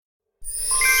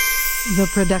The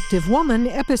Productive Woman,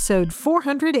 episode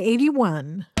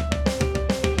 481.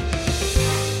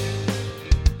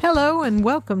 Hello and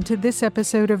welcome to this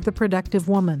episode of The Productive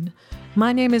Woman.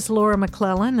 My name is Laura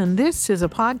McClellan, and this is a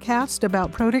podcast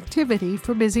about productivity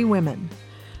for busy women.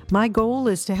 My goal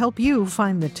is to help you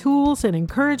find the tools and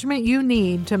encouragement you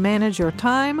need to manage your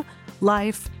time,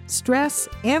 life, stress,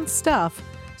 and stuff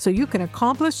so you can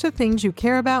accomplish the things you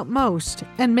care about most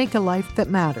and make a life that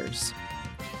matters.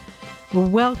 Well,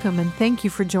 welcome and thank you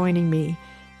for joining me.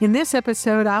 In this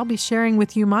episode, I'll be sharing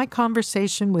with you my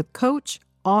conversation with coach,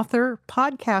 author,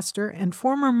 podcaster, and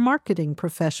former marketing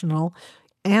professional,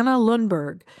 Anna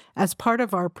Lundberg, as part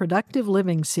of our Productive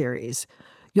Living series.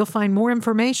 You'll find more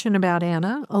information about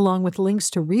Anna, along with links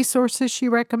to resources she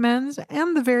recommends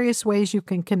and the various ways you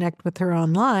can connect with her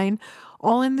online,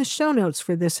 all in the show notes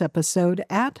for this episode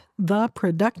at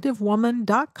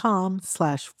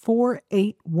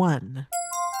theproductivewoman.com/481.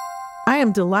 I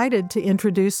am delighted to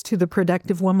introduce to the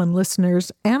Productive Woman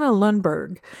listeners Anna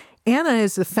Lundberg. Anna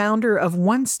is the founder of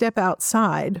One Step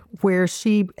Outside, where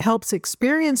she helps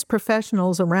experienced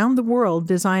professionals around the world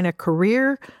design a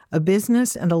career, a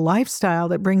business, and a lifestyle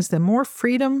that brings them more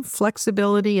freedom,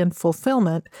 flexibility, and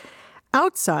fulfillment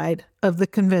outside of the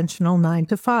conventional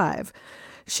 9-to-5.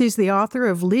 She's the author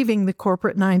of Leaving the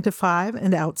Corporate 9-to-5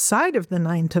 and Outside of the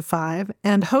 9-to-5,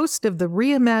 and host of the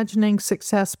Reimagining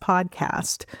Success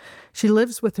podcast. She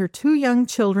lives with her 2 young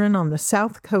children on the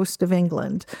south coast of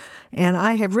England. And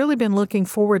I have really been looking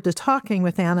forward to talking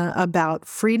with Anna about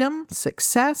freedom,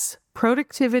 success,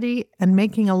 productivity, and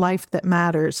making a life that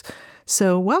matters.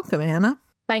 So welcome, Anna.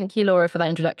 Thank you, Laura, for that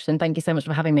introduction. Thank you so much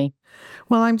for having me.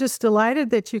 Well, I'm just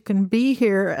delighted that you can be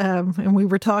here. And we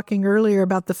were talking earlier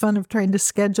about the fun of trying to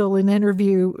schedule an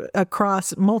interview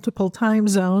across multiple time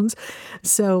zones.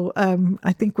 So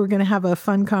I think we're going to have a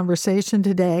fun conversation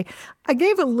today. I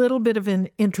gave a little bit of an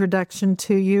introduction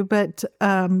to you, but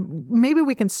maybe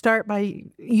we can start by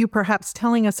you perhaps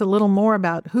telling us a little more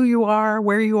about who you are,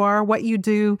 where you are, what you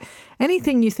do,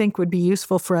 anything you think would be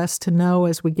useful for us to know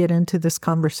as we get into this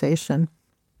conversation.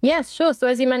 Yes, sure. So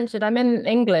as you mentioned, I'm in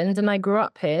England and I grew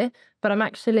up here, but I'm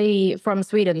actually from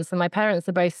Sweden. So my parents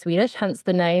are both Swedish, hence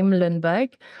the name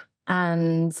Lundberg.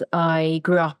 And I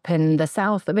grew up in the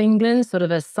south of England, sort of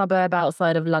a suburb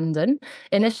outside of London.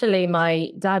 Initially,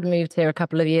 my dad moved here a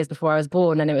couple of years before I was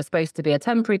born, and it was supposed to be a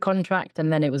temporary contract,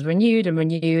 and then it was renewed,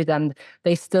 and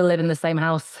they still live in the same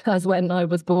house as when I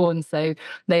was born. So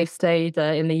they've stayed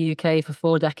in the UK for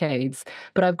 4 decades.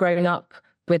 But I've grown up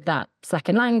with that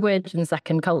second language and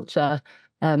second culture.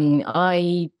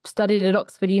 I studied at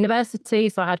Oxford University,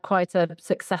 so I had quite a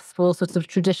successful sort of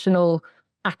traditional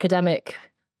academic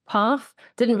path.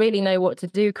 Didn't really know what to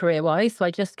do career-wise, so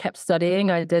I just kept studying.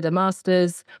 I did a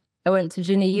master's. I went to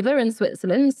Geneva in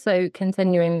Switzerland, so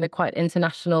continuing the quite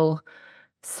international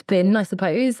spin, I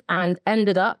suppose, and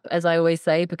ended up, as I always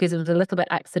say, because it was a little bit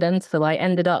accidental, I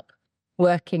ended up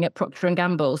working at Procter &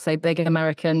 Gamble, so big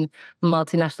American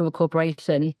multinational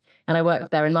corporation, and I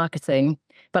worked there in marketing.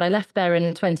 But I left there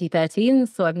in 2013,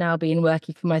 so I've now been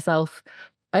working for myself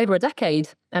over a decade.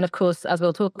 And of course, as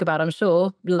we'll talk about, I'm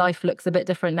sure, life looks a bit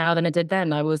different now than it did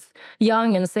then. I was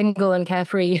young and single and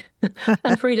carefree,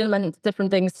 and freedom meant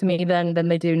different things to me then than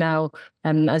they do now.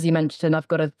 And as you mentioned, I've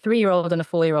got a 3-year-old and a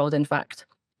 4-year-old, in fact,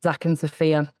 Zach and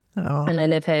Sophia. Oh. And I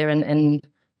live here in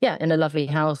a lovely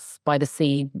house by the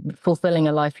sea, fulfilling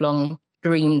a lifelong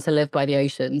dream to live by the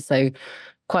ocean. So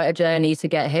quite a journey to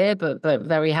get here, but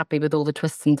very happy with all the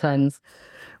twists and turns.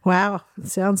 Wow.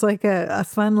 Sounds like a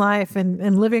fun life.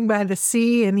 And living by the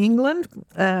sea in England,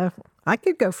 I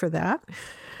could go for that.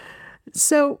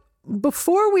 So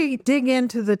before we dig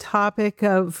into the topic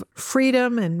of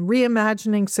freedom and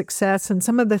reimagining success and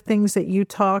some of the things that you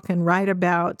talk and write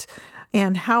about,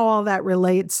 and how all that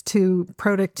relates to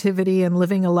productivity and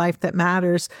living a life that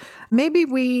matters, maybe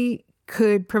we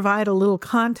could provide a little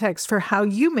context for how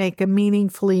you make a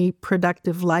meaningfully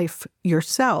productive life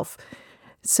yourself.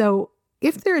 So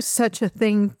if there's such a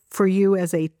thing for you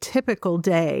as a typical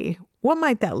day, what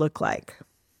might that look like?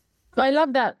 I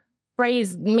love that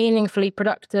phrase, meaningfully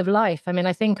productive life. I mean,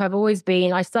 I think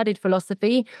I studied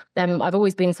philosophy, and I've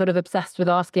always been sort of obsessed with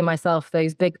asking myself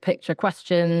those big picture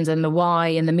questions and the why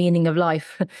and the meaning of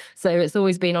life. So it's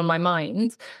always been on my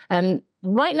mind. And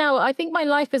right now, I think my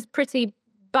life is pretty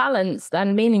balanced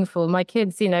and meaningful. My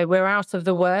kids, we're out of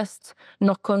the worst,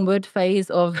 knock on wood, phase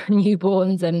of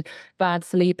newborns and bad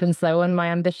sleep and so on. My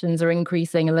ambitions are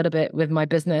increasing a little bit with my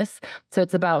business. So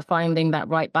it's about finding that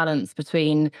right balance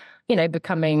between,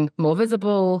 becoming more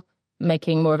visible,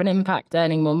 making more of an impact,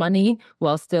 earning more money,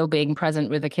 while still being present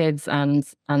with the kids and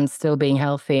still being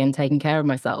healthy and taking care of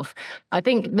myself. I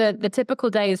think the typical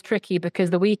day is tricky because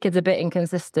the week is a bit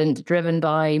inconsistent, driven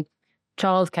by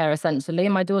childcare essentially.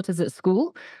 My daughter's at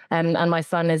school, and my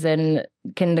son is in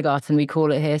kindergarten, we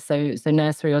call it here, so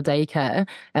nursery or daycare.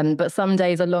 But some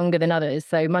days are longer than others.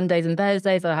 So Mondays and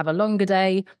Thursdays I have a longer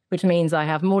day, which means I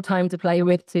have more time to play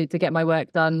with to get my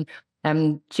work done.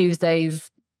 Tuesdays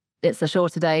it's a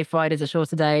shorter day, Friday's a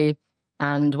shorter day,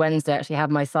 and Wednesday I actually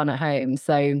have my son at home.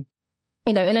 So,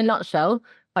 in a nutshell,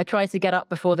 I try to get up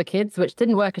before the kids, which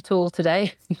didn't work at all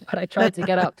today, but I tried to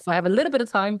get up. So I have a little bit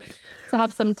of time to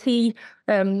have some tea,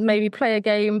 maybe play a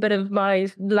game, bit of my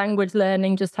language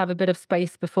learning, just have a bit of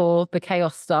space before the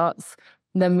chaos starts.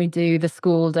 Then we do the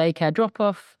school daycare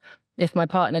drop-off. If my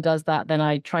partner does that, then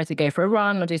I try to go for a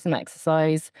run or do some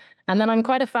exercise. And then I'm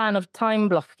quite a fan of time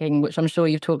blocking, which I'm sure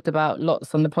you've talked about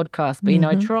lots on the podcast. But,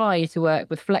 I try to work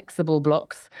with flexible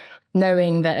blocks,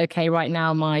 knowing that, okay, right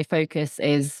now my focus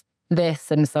is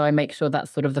this. And so I make sure that's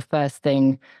sort of the first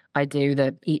thing I do,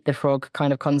 the eat the frog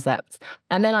kind of concept.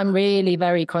 And then I'm really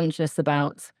very conscious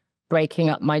about breaking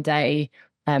up my day.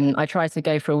 I try to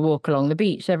go for a walk along the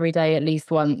beach every day, at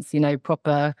least once,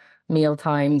 proper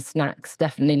mealtime, snacks,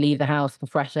 definitely leave the house for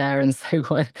fresh air and so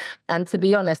on. And to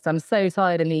be honest, I'm so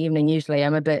tired in the evening. Usually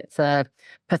I'm a bit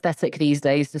pathetic these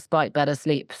days, despite better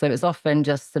sleep. So it's often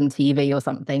just some TV or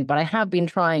something. But I have been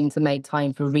trying to make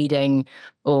time for reading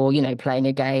or, playing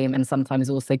a game, and sometimes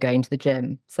also going to the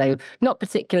gym. So not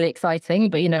particularly exciting,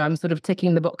 but, I'm sort of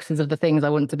ticking the boxes of the things I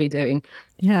want to be doing.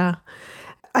 Yeah.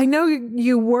 I know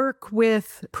you work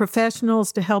with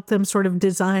professionals to help them sort of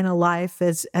design a life,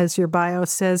 as your bio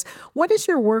says. What does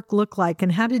your work look like,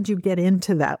 and how did you get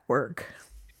into that work?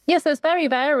 Yeah, so it's very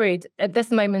varied at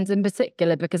this moment in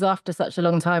particular, because after such a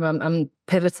long time, I'm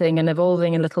pivoting and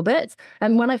evolving a little bit.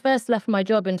 And when I first left my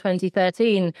job in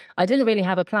 2013, I didn't really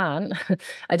have a plan.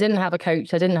 I didn't have a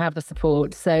coach. I didn't have the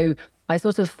support. So I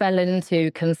sort of fell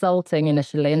into consulting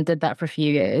initially and did that for a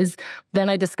few years. Then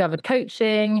I discovered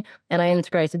coaching and I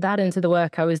integrated that into the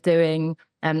work I was doing.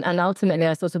 And ultimately,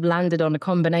 I sort of landed on a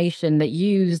combination that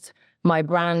used my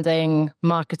branding,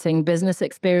 marketing, business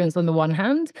experience on the one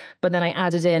hand, but then I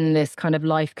added in this kind of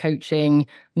life coaching,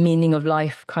 meaning of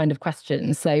life kind of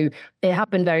questions. So it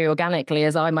happened very organically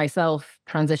as I myself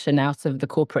transitioned out of the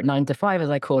corporate 9 to 5, as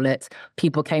I call it.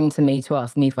 People came to me to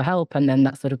ask me for help, and then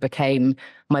that sort of became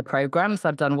my program. So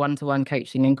I've done one-to-one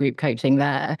coaching and group coaching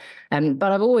there.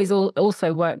 But I've always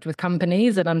also worked with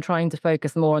companies, and I'm trying to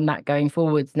focus more on that going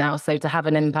forwards now. So to have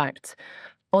an impact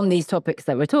on these topics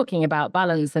that we're talking about,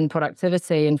 balance and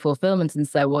productivity and fulfillment and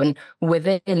so on,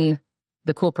 within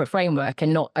the corporate framework,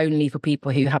 and not only for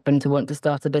people who happen to want to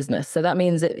start a business. So that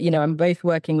means that, I'm both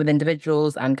working with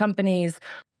individuals and companies.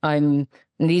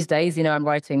 These days, I'm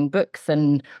writing books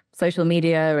and social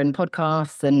media and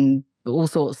podcasts and all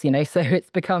sorts, so it's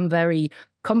become very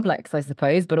complex, I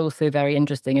suppose, but also very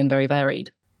interesting and very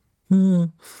varied.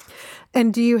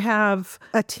 And do you have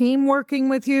a team working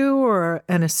with you or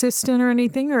an assistant or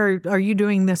anything, or are you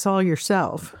doing this all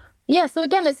yourself? Yeah, so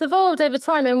again, it's evolved over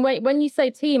time. And when you say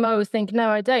team, I always think, no,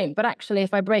 I don't. But actually,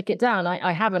 if I break it down,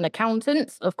 I have an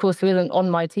accountant, of course, who isn't on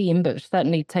my team, but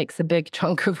certainly takes a big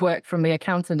chunk of work from me,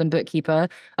 accountant and bookkeeper.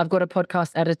 I've got a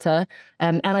podcast editor,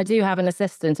 and I do have an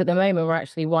assistant. At the moment, we're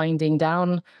actually winding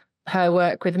down her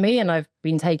work with me, and I've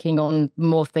been taking on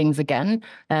more things again.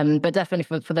 But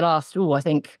definitely for the last, I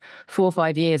think 4 or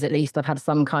 5 years at least, I've had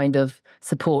some kind of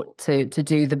support to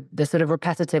do the sort of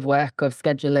repetitive work of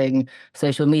scheduling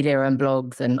social media and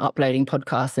blogs and uploading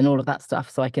podcasts and all of that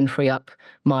stuff, so I can free up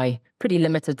my pretty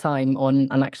limited time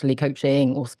on actually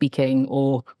coaching or speaking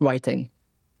or writing.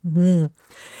 Mm-hmm.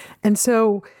 And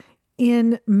so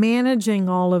in managing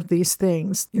all of these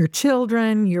things, your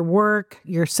children, your work,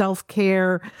 your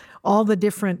self-care, all the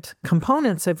different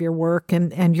components of your work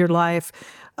and your life,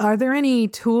 are there any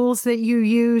tools that you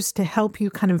use to help you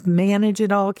kind of manage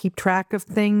it all, keep track of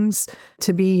things,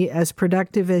 to be as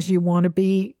productive as you want to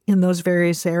be in those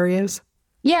various areas?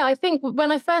 Yeah, I think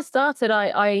when I first started,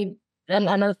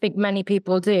 and I think many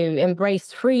people do,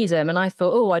 embrace freedom. And I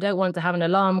thought, I don't want to have an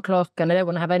alarm clock and I don't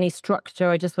want to have any structure.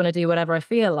 I just want to do whatever I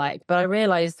feel like. But I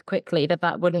realized quickly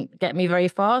that wouldn't get me very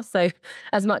far. So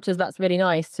as much as that's really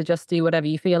nice to just do whatever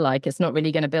you feel like, it's not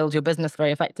really going to build your business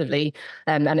very effectively.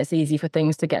 And it's easy for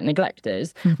things to get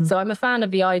neglected. Mm-hmm. So I'm a fan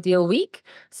of the ideal week.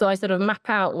 So I sort of map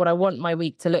out what I want my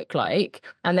week to look like.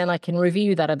 And then I can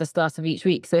review that at the start of each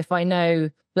week. So if I know,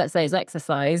 let's say it's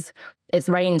exercise, it's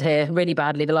rained here really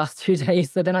badly the last 2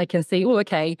 days. So then I can see,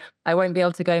 okay, I won't be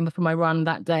able to go for my run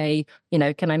that day.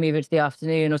 Can I move it to the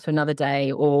afternoon or to another day?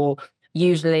 Or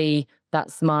usually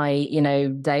that's my,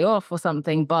 day off or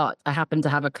something, but I happen to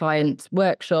have a client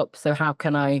workshop. So how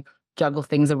can I juggle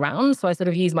things around? So I sort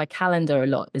of use my calendar a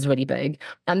lot, is really big.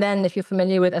 And then if you're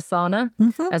familiar with Asana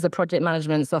as a project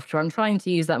management software, I'm trying to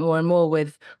use that more and more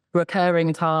with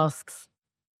recurring tasks.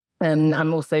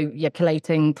 I'm also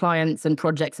collating clients and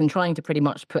projects and trying to pretty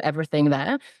much put everything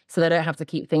there so that I don't have to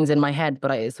keep things in my head. But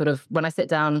I sort of, when I sit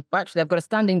down, well, actually, I've got a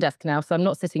standing desk now, so I'm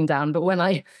not sitting down. But when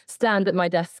I stand at my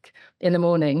desk in the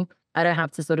morning, I don't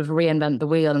have to sort of reinvent the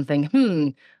wheel and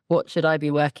think, what should I be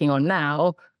working on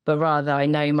now? But rather, I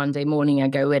know Monday morning I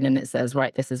go in and it says,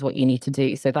 right, this is what you need to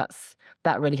do. So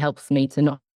that really helps me to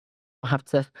not have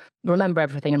to remember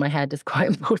everything in my head is quite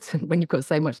important when you've got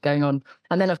so much going on.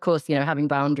 And then, of course, having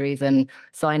boundaries and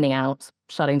signing out,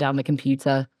 shutting down the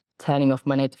computer, turning off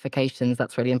my notifications,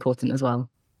 that's really important as well.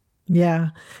 Yeah.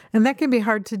 And that can be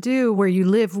hard to do where you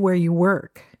live, where you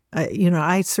work.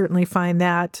 I certainly find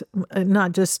that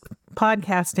not just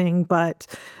podcasting, but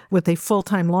with a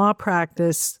full-time law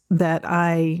practice that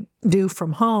I do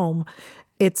from home,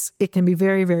 it can be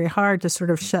very, very hard to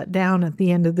sort of shut down at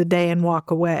the end of the day and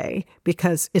walk away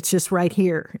because it's just right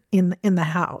here in the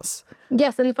house.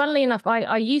 Yes, and funnily enough,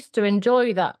 I used to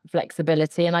enjoy that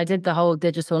flexibility, and I did the whole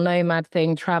digital nomad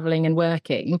thing, traveling and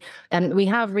working. And we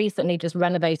have recently just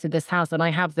renovated this house, and I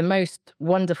have the most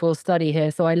wonderful study here.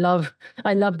 So I love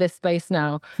this space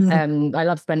now. I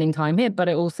love spending time here, but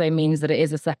it also means that it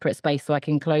is a separate space, so I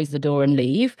can close the door and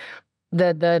leave.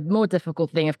 The more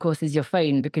difficult thing, of course, is your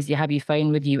phone, because you have your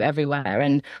phone with you everywhere.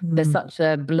 And there's such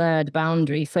a blurred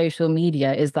boundary. Social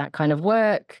media is that kind of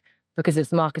work because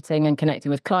it's marketing and connecting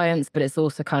with clients, but it's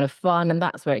also kind of fun. And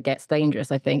that's where it gets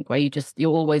dangerous, I think, where you're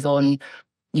always on.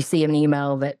 You see an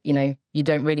email that, you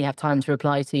don't really have time to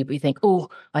reply to, but you think, oh,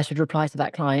 I should reply to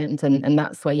that client. And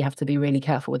that's where you have to be really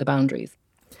careful with the boundaries.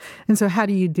 And so how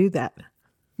do you do that?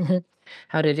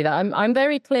 How do I do that? I'm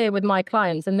very clear with my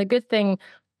clients. And the good thing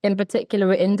in particular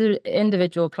with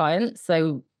individual clients,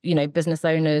 so, business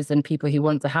owners and people who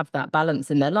want to have that balance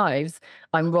in their lives,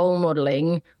 I'm role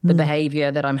modeling the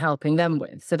behavior that I'm helping them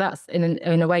with. So that's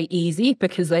in a way easy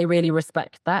because they really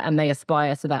respect that and they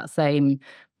aspire to that same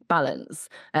balance.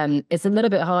 It's a little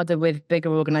bit harder with bigger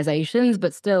organizations,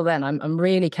 but still then I'm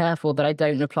really careful that I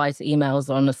don't reply to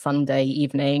emails on a Sunday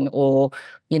evening or,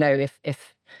 if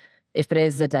it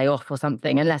is a day off or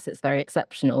something, unless it's very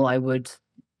exceptional, I would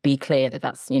be clear that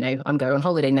that's, I'm going on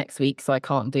holiday next week, so I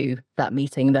can't do that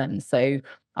meeting then. So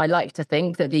I like to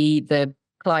think that the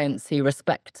clients who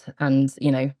respect and,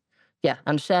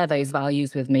 and share those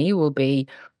values with me will be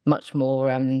much more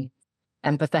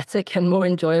empathetic and more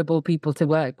enjoyable people to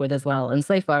work with as well. And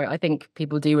so far, I think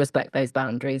people do respect those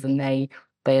boundaries and they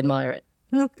admire it.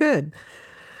 Oh, good.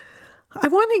 I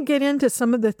want to get into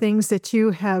some of the things that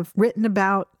you have written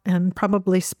about and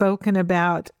probably spoken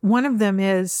about. One of them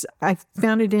is, I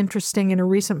found it interesting in a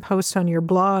recent post on your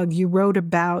blog, you wrote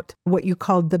about what you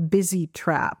called the busy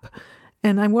trap.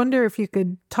 And I wonder if you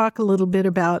could talk a little bit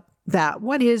about that.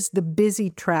 What is the busy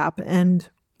trap and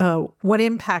what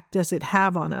impact does it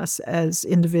have on us as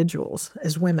individuals,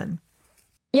 as women?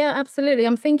 Yeah, absolutely.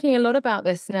 I'm thinking a lot about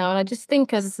this now. And I just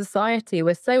think as a society,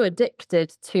 we're so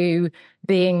addicted to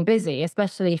being busy,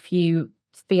 especially if you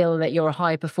feel that you're a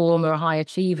high performer, a high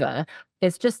achiever.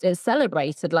 It's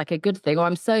celebrated like a good thing. Or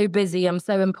I'm so busy, I'm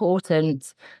so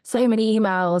important, so many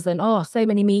emails and so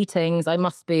many meetings. I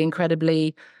must be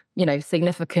incredibly,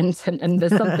 significant. And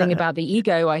there's something about the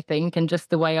ego, I think, and just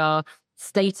the way our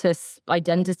status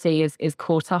identity is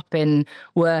caught up in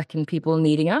work and people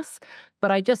needing us. But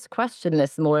I just question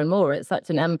this more and more. It's such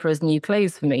an emperor's new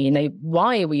clothes for me.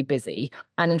 Why are we busy?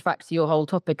 And in fact, your whole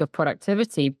topic of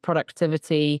productivity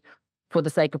for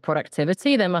the sake of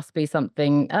productivity, there must be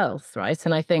something else, right?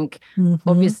 And I think,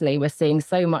 obviously, we're seeing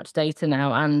so much data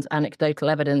now and anecdotal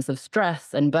evidence of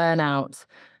stress and burnout,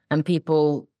 and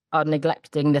people are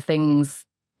neglecting the things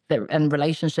and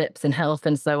relationships and health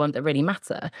and so on that really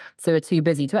matter. So we're too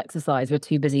busy to exercise. We're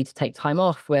too busy to take time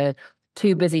off. We're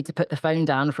too busy to put the phone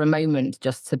down for a moment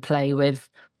just to play with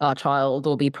our child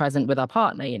or be present with our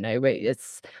partner.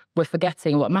 We're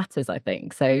forgetting what matters, I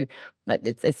think. So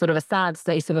it's sort of a sad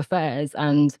state of affairs,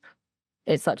 and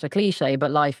it's such a cliche,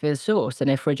 but life is short. And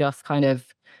if we're just kind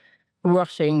of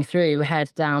rushing through,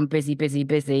 head down,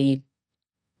 busy,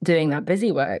 doing that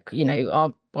busy work,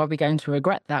 are we going to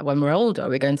regret that when we're older? Are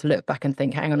we going to look back and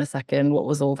think, hang on a second, what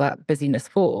was all that busyness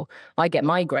for? I get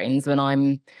migraines when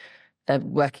I'm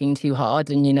working too hard.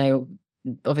 And,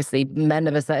 obviously men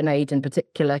of a certain age in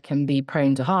particular can be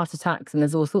prone to heart attacks, and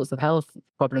there's all sorts of health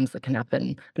problems that can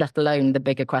happen, let alone the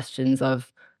bigger questions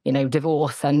of,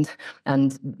 divorce and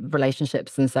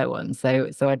relationships and so on. So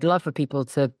I'd love for people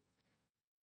to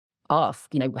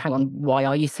ask, hang on, why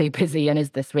are you so busy? And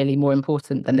is this really more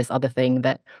important than this other thing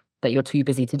that you're too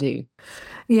busy to do?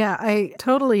 Yeah, I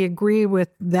totally agree with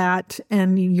that.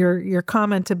 And your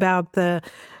comment about the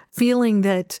feeling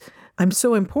that I'm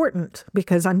so important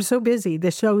because I'm so busy.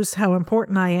 This shows how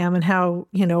important I am and how,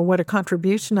 what a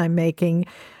contribution I'm making.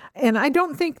 And I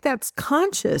don't think that's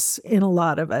conscious in a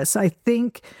lot of us. I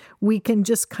think we can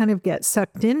just kind of get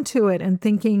sucked into it and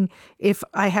thinking if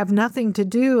I have nothing to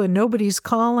do and nobody's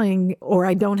calling, or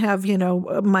I don't have,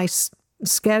 my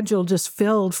schedule just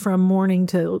filled from morning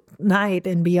to night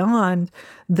and beyond,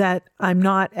 that I'm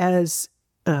not as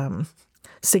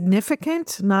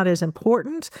significant, not as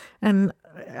important. And,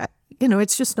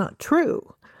 it's just not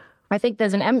true. I think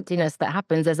there's an emptiness that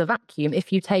happens as a vacuum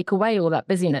if you take away all that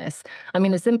busyness. I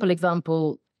mean, a simple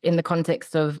example in the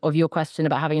context of your question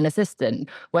about having an assistant,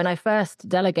 when I first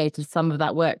delegated some of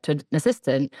that work to an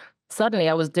assistant, suddenly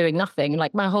I was doing nothing.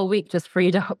 Like my whole week just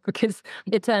freed up because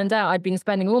it turned out I'd been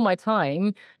spending all my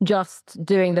time just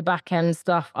doing the back end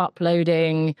stuff,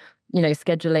 uploading,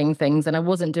 scheduling things. And I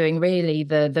wasn't doing really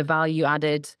the value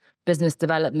added business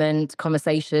development,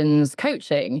 conversations,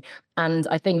 coaching. And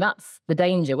I think that's the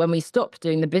danger. When we stop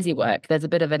doing the busy work, there's a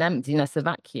bit of an emptiness, a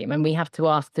vacuum, and we have to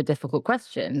ask the difficult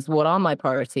questions. What are my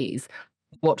priorities?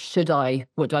 What do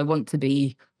I want to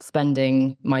be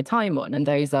spending my time on? And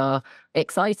those are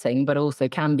exciting, but also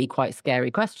can be quite scary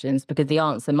questions because the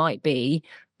answer might be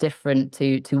different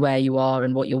to where you are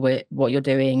and what you're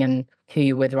doing and who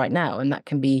you're with right now. And that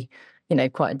can be,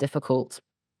 quite a difficult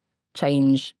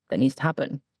change that needs to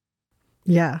happen.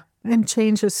 Yeah. And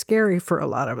change is scary for a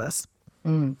lot of us.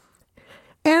 Mm.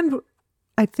 And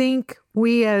I think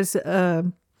we as a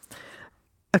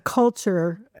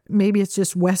culture, maybe it's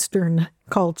just Western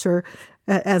culture,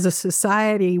 as a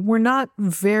society, we're not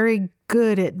very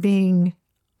good at being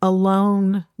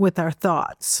alone with our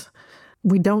thoughts.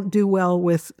 We don't do well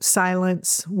with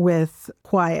silence, with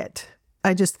quiet.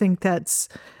 I just think that's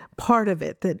part of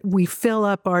it, that we fill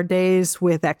up our days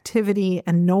with activity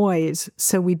and noise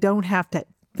so we don't have to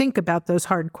think about those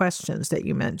hard questions that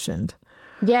you mentioned.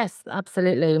 Yes,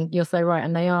 absolutely. You're so right.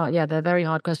 And they're very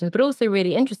hard questions, but also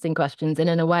really interesting questions. And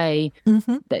in a way,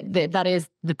 that is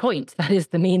the point. That is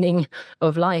the meaning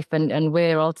of life. And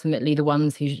we're ultimately the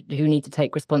ones who need to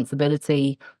take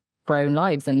responsibility for our own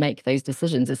lives and make those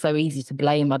decisions. It's so easy to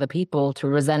blame other people, to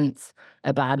resent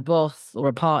a bad boss or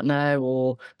a partner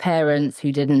or parents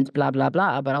who didn't blah, blah,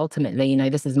 blah. But ultimately,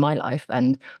 this is my life.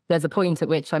 And there's a point at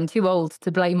which I'm too old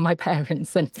to blame my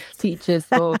parents and teachers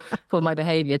for my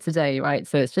behavior today, right?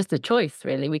 So it's just a choice,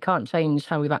 really. We can't change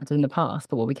how we've acted in the past,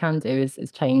 but what we can do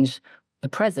is change the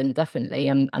present, definitely.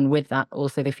 And with that,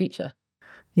 also the future.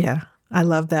 Yeah, I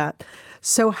love that.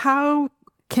 So how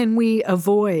can we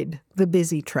avoid the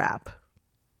busy trap?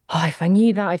 Oh, if I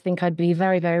knew that, I think I'd be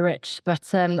very, very rich.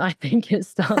 But I think it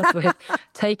starts with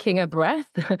taking a breath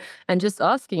and just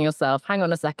asking yourself, hang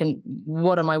on a second,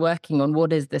 what am I working on?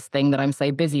 What is this thing that I'm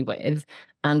so busy with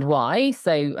and why?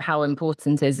 So how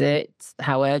important is it?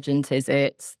 How urgent is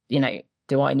it?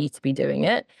 Do I need to be doing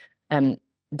it?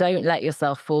 Don't let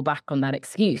yourself fall back on that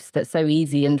excuse that's so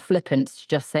easy and flippant to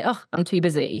just say, oh, I'm too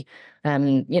busy.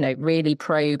 Really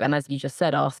probe. And as you just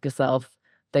said, ask yourself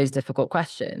those difficult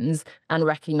questions and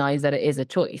recognize that it is a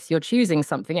choice. You're choosing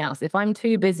something else. If I'm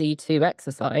too busy to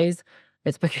exercise,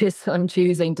 it's because I'm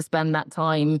choosing to spend that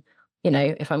time,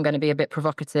 if I'm going to be a bit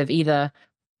provocative, either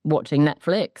watching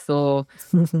Netflix or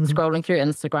scrolling through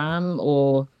Instagram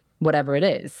or whatever it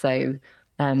is. So,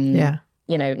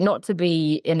 not to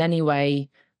be in any way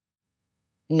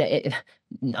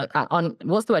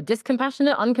what's the word?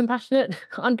 Discompassionate, uncompassionate,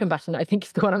 uncompassionate, I think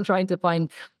is the one I'm trying to find.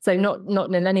 So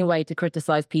not in any way to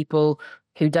criticize people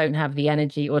who don't have the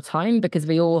energy or time, because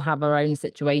we all have our own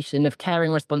situation of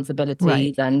caring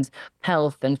responsibilities and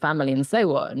health and family and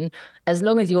so on. As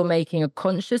long as you're making a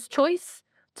conscious choice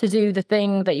to do the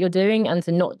thing that you're doing and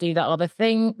to not do that other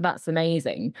thing, that's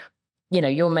amazing.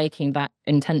 You're making that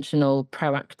intentional,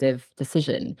 proactive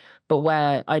decision. But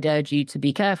where I'd urge you to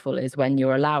be careful is when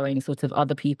you're allowing sort of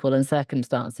other people and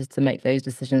circumstances to make those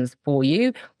decisions for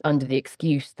you under the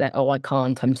excuse that, oh, I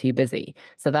can't, I'm too busy.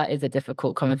 So that is a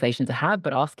difficult conversation to have,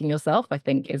 but asking yourself, I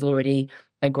think, is already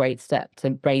a great step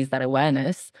to raise that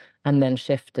awareness and then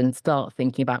shift and start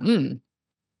thinking about,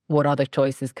 what other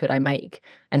choices could I make?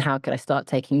 And how could I start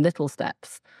taking little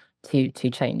steps to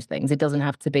change things? It doesn't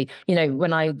have to be,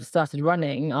 when I started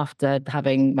running after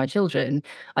having my children,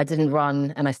 I didn't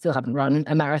run, and I still haven't run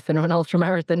a marathon or an ultra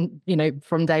marathon.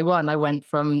 From day one, I went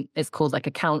from, it's called like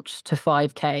a couch to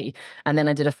 5K. And then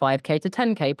I did a 5K to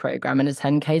 10K program and a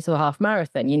 10K to a half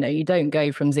marathon. You don't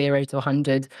go from 0 to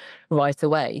 100 right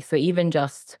away. So even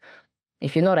just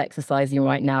if you're not exercising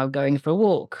right now, going for a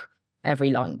walk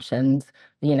every lunch. And,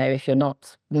 if you're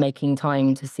not making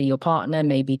time to see your partner,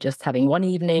 maybe just having one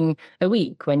evening a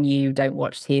week when you don't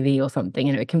watch TV or something,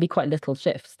 it can be quite little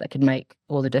shifts that can make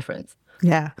all the difference.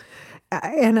 Yeah.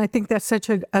 And I think that's such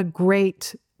a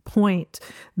great point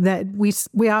that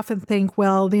we often think,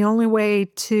 well, the only way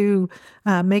to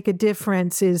make a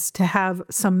difference is to have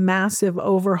some massive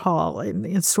overhaul, and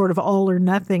it's sort of all or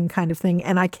nothing kind of thing.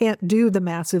 And I can't do the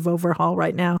massive overhaul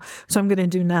right now, so I'm going to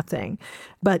do nothing.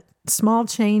 But small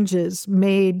changes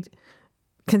made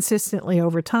consistently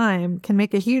over time can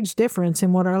make a huge difference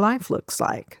in what our life looks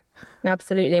like.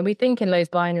 Absolutely. And we think in those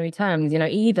binary terms,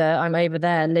 either I'm over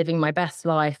there living my best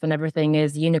life and everything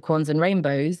is unicorns and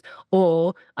rainbows,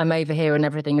 or I'm over here and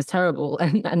everything is terrible.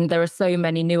 And there are so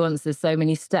many nuances, so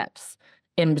many steps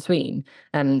in between.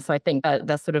 And so I think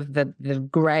that's sort of the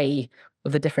gray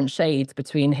of the different shades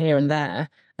between here and there.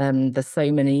 There's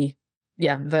so many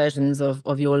versions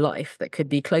of your life that could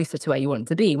be closer to where you want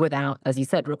to be without, as you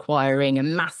said, requiring a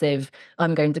massive,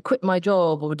 I'm going to quit my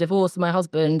job or divorce my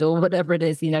husband or whatever it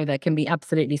is. There can be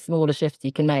absolutely smaller shifts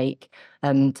you can make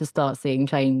to start seeing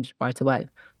change right away.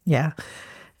 Yeah.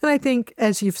 And I think,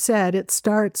 as you've said, it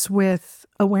starts with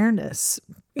awareness,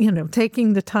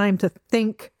 taking the time to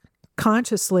think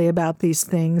consciously about these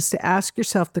things, to ask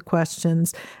yourself the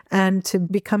questions, and to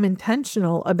become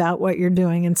intentional about what you're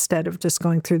doing instead of just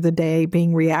going through the day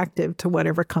being reactive to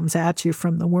whatever comes at you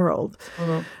from the world.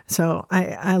 Mm-hmm. So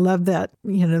I love that,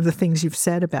 the things you've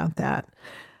said about that.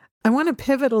 I want to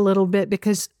pivot a little bit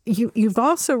because you've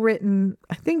also written,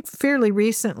 I think fairly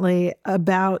recently,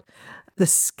 about the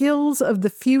skills of the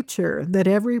future that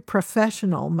every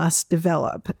professional must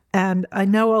develop. And I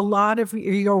know a lot of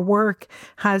your work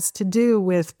has to do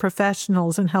with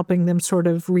professionals and helping them sort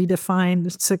of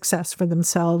redefine success for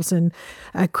themselves and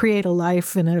create a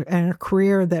life and a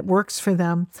career that works for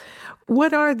them.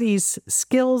 What are these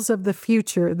skills of the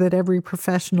future that every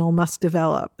professional must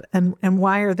develop, and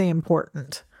why are they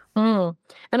important?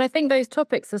 And I think those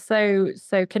topics are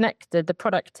so connected. The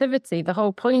productivity, the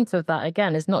whole point of that,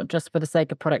 again, is not just for the sake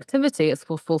of productivity, it's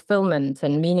for fulfillment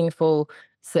and meaningful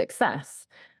success.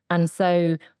 And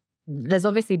so there's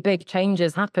obviously big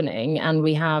changes happening, and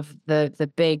we have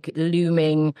the big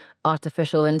looming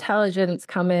artificial intelligence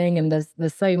coming, and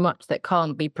there's so much that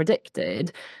can't be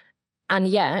predicted. And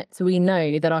yet we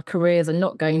know that our careers are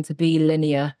not going to be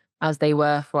linear as they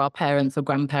were for our parents or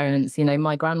grandparents.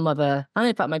 My grandmother, and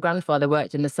in fact my grandfather,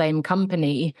 worked in the same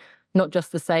company, not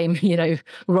just the same,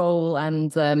 role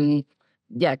and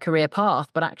career path,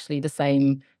 but actually the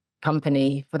same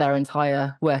company for their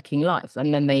entire working lives.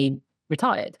 And then they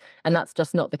retired. And that's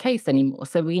just not the case anymore.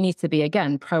 So we need to be,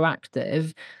 again,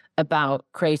 proactive about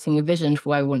creating a vision for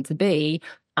where we want to be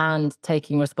and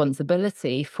taking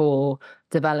responsibility for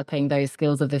developing those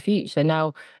skills of the future.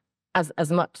 Now,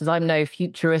 as much as I'm no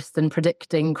futurist and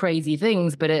predicting crazy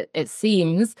things, but it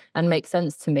seems and makes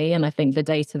sense to me, and I think the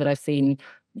data that I've seen,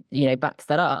 backs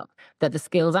that up, that the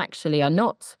skills actually are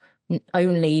not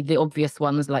only the obvious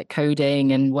ones like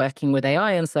coding and working with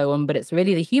AI and so on, but it's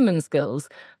really the human skills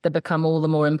that become all the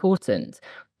more important.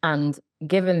 And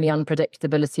given the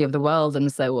unpredictability of the world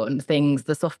and so on,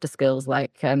 the softer skills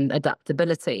like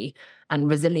adaptability and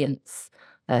resilience,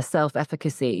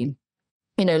 self-efficacy,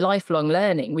 lifelong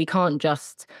learning. We can't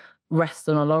just rest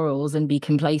on our laurels and be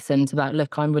complacent about,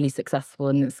 look, I'm really successful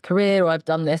in this career, or I've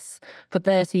done this for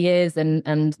 30 years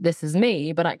and this is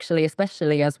me. But actually,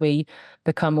 especially as we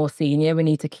become more senior, we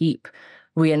need to keep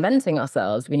reinventing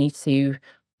ourselves. We need to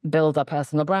build our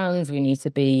personal brands. We need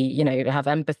to be, have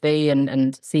empathy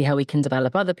and see how we can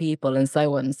develop other people and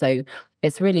so on. So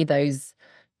it's really those,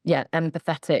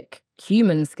 empathetic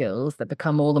human skills that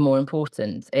become all the more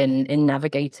important in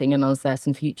navigating an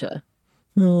uncertain future.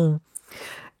 And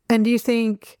do you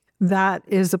think that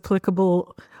is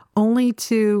applicable only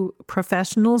to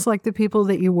professionals like the people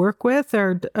that you work with,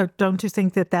 or don't you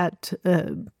think that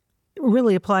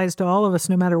really applies to all of us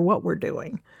no matter what we're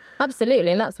doing?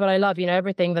 Absolutely. And that's what I love.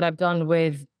 Everything that I've done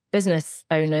with business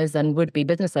owners and would-be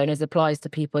business owners applies to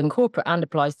people in corporate and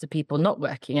applies to people not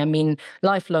working. I mean,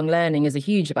 lifelong learning is a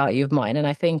huge value of mine. And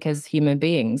I think as human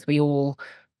beings, we all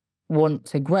want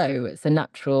to grow. It's a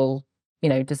natural,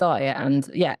 desire.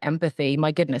 And empathy,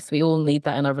 my goodness, we all need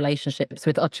that in our relationships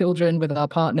with our children, with our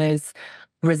partners.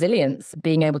 Resilience,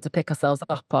 being able to pick ourselves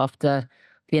up after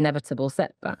the inevitable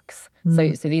setbacks.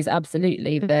 So these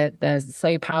absolutely, they're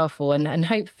so powerful. And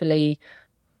hopefully,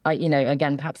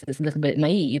 again, perhaps it's a little bit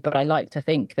naive, but I like to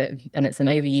think that, and it's an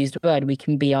overused word, we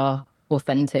can be our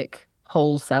authentic,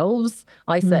 whole selves.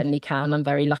 I Mm. certainly can. I'm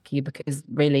very lucky because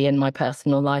really in my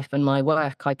personal life and my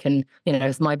work, I can,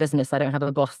 it's my business. I don't have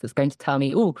a boss that's going to tell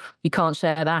me, oh, you can't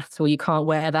share that or you can't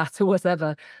wear that or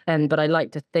whatever. But I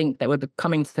like to think that we're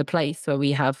coming to a place where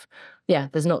we have,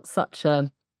 there's not such a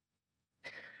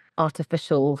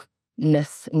artificialness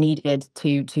needed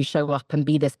to show up and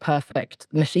be this perfect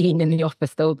machine in the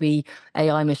office. There'll be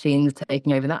AI machines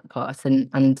taking over that part.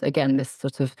 And again, this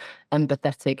sort of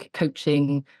empathetic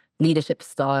coaching leadership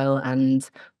style and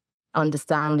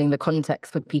understanding the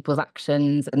context for people's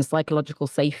actions and psychological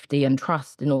safety and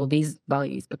trust and all these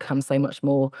values become so much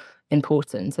more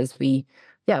important as we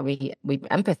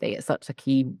empathy is such a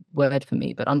key word for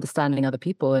me, but understanding other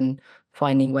people and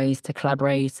finding ways to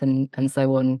collaborate and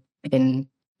so on in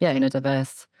a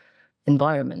diverse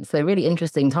environment. So really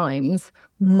interesting times,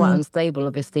 quite unstable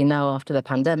obviously now after the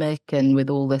pandemic and with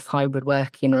all this hybrid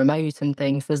working remote and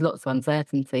things, there's lots of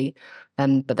uncertainty.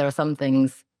 But there are some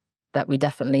things that we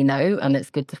definitely know, and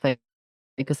it's good to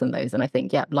focus on those. And I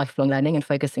think, lifelong learning and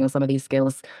focusing on some of these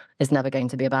skills is never going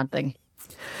to be a bad thing.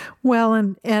 Well,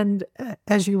 and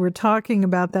as you were talking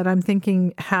about that, I'm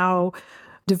thinking how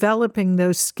developing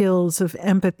those skills of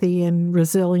empathy and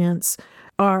resilience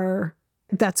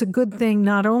that's a good thing,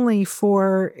 not only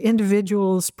for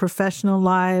individuals' professional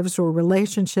lives or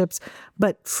relationships,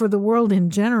 but for the world in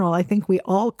general. I think we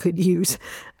all could use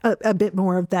a bit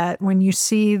more of that when you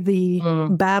see the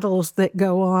battles that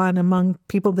go on among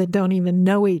people that don't even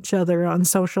know each other on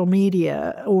social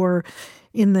media or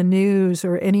in the news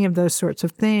or any of those sorts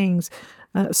of things.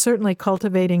 Certainly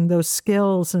cultivating those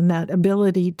skills and that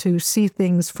ability to see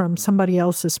things from somebody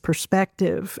else's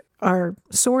perspective are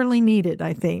sorely needed,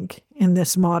 I think, in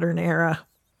this modern era.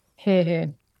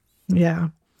 Yeah.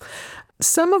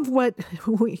 Some of what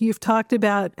you've talked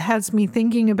about has me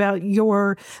thinking about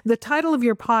the title of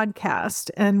your podcast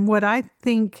and what I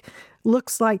think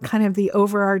looks like kind of the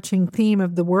overarching theme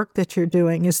of the work that you're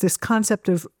doing is this concept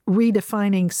of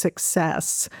redefining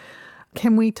success.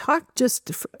 Can we talk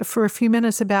just for a few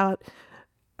minutes about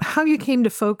how you came to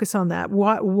focus on that?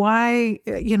 Why,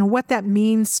 what that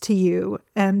means to you,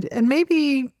 and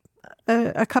maybe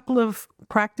a couple of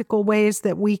practical ways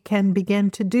that we can begin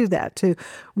to do that, to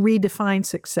redefine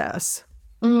success.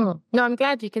 No, I'm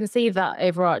glad you can see that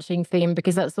overarching theme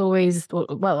because that's always,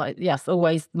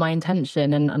 always my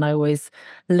intention. And I always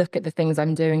look at the things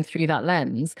I'm doing through that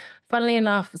lens. Funnily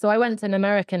enough, so I went to an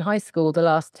American high school the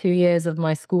last 2 years of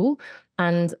my school,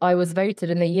 and I was voted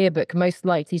in the yearbook most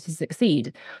likely to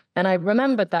succeed. And I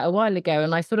remembered that a while ago,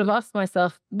 and I sort of asked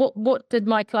myself, what did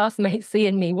my classmates see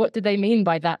in me? What did they mean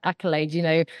by that accolade?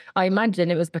 I imagine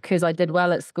it was because I did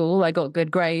well at school. I got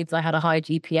good grades. I had a high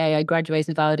GPA. I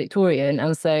graduated valedictorian.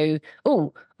 And so,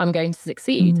 I'm going to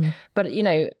succeed. But,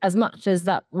 as much as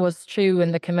that was true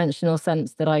in the conventional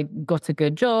sense that I got a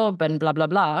good job and blah, blah,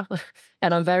 blah,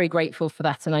 and I'm very grateful for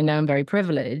that. And I know I'm very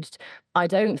privileged. I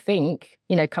don't think,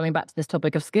 coming back to this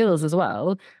topic of skills as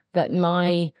well, that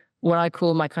what I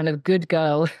call my kind of good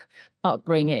girl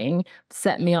upbringing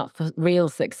set me up for real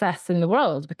success in the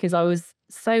world because I was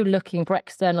so looking for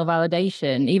external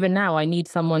validation. Even now, I need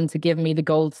someone to give me the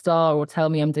gold star or tell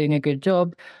me I'm doing a good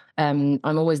job. I'm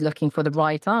always looking for the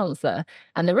right answer.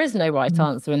 And there is no right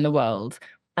answer in the world.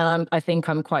 And I think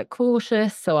I'm quite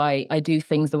cautious. So I do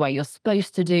things the way you're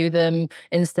supposed to do them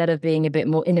instead of being a bit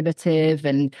more innovative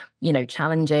and,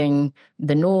 challenging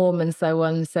the norm and so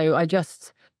on. So I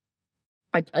just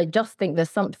think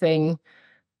there's something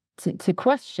to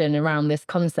question around this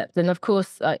concept. And of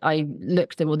course, I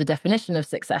looked at what the definition of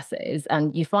success is,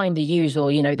 and you find the usual,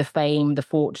 the fame, the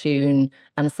fortune,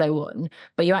 and so on.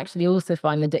 But you actually also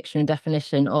find the dictionary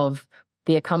definition of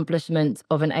the accomplishment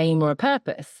of an aim or a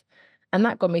purpose. And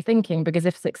that got me thinking, because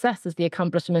if success is the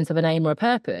accomplishment of an aim or a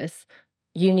purpose,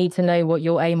 you need to know what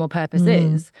your aim or purpose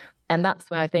is. And that's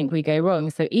where I think we go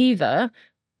wrong. So either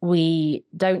we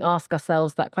don't ask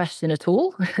ourselves that question at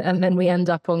all, and then we end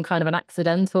up on kind of an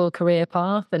accidental career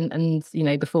path. And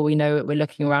before we know it, we're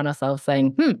looking around ourselves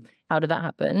saying, how did that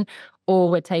happen?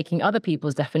 Or we're taking other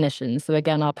people's definitions. So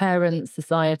again, our parents,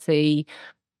 society,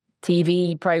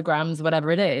 TV programs,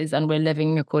 whatever it is, and we're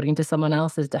living according to someone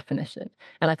else's definition.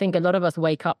 And I think a lot of us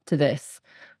wake up to this.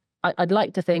 I'd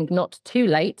like to think not too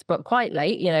late, but quite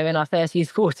late, in our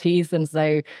 30s, 40s. And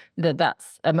so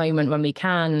that's a moment when we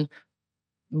can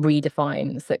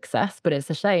redefine success. But it's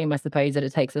a shame, I suppose, that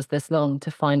it takes us this long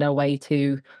to find our way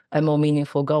to a more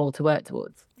meaningful goal to work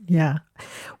towards. Yeah.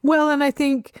 Well, and I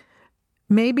think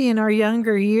maybe in our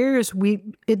younger years,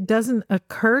 it doesn't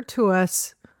occur to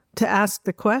us to ask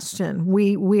the question.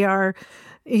 We are,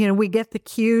 we get the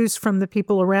cues from the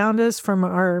people around us, from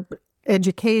our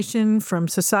education, from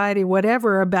society,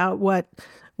 whatever, about what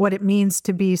it means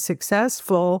to be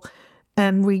successful.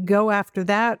 And we go after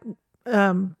that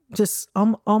just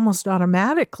almost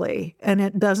automatically. And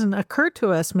it doesn't occur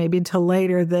to us maybe until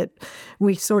later that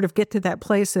we sort of get to that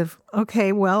place of,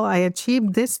 okay, well, I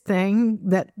achieved this thing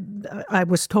that I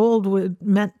was told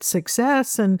meant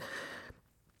success. And,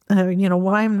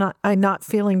 why am I not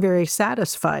feeling very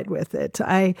satisfied with it?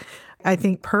 I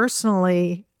think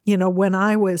personally, when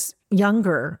I was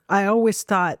younger, I always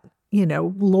thought,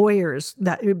 lawyers,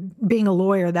 that being a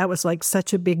lawyer, that was like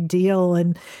such a big deal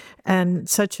and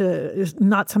such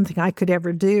not something I could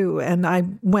ever do. And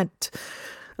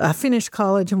I finished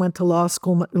college and went to law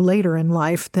school later in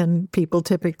life than people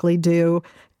typically do.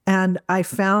 And I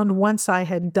found once I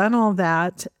had done all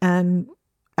that and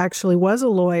actually was a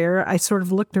lawyer, I sort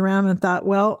of looked around and thought,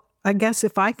 well, I guess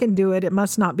if I can do it, it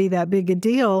must not be that big a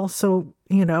deal. So,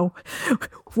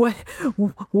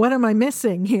 what am I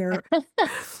missing here?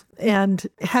 And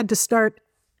had to start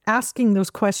asking those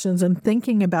questions and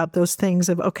thinking about those things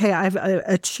of, okay, I've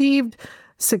achieved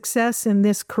success in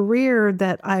this career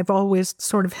that I've always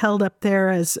sort of held up there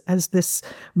as this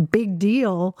big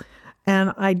deal,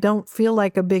 and I don't feel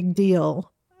like a big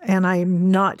deal. And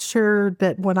I'm not sure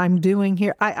that what I'm doing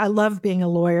here, I love being a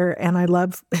lawyer and I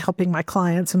love helping my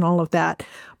clients and all of that.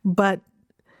 But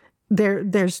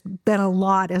there's been a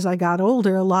lot, as I got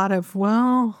older, a lot of,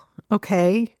 well,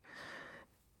 okay,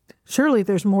 surely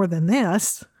there's more than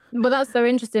this. Well, that's so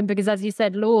interesting because, as you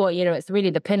said, law, it's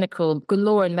really the pinnacle.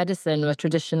 Law and medicine were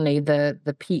traditionally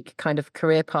the peak kind of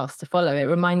career paths to follow. It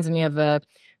reminds me of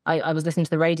I was listening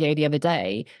to the radio the other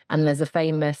day, and there's a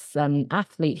famous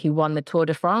athlete who won the Tour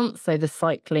de France, so the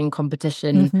cycling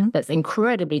competition that's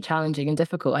incredibly challenging and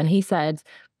difficult. And he said,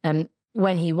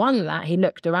 when he won that, he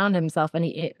looked around himself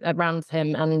around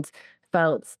him and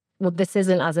felt, well, this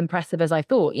isn't as impressive as I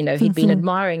thought. He'd been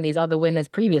admiring these other winners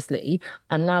previously,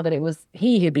 and now that it was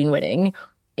he who'd been winning,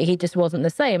 he just wasn't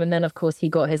the same. And then, of course, he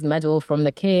got his medal from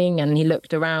the king, and he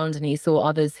looked around and he saw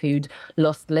others who'd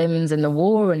lost limbs in the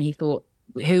war, and he thought,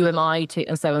 who am I to,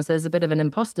 and so on. So there's a bit of an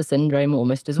imposter syndrome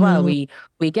almost as well. We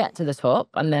get to the top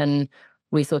and then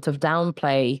we sort of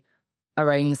downplay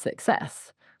our own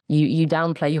success. You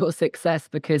downplay your success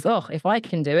because, if I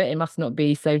can do it, it must not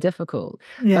be so difficult.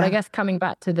 Yeah. But I guess coming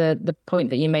back to the point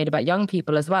that you made about young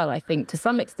people as well, I think to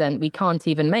some extent we can't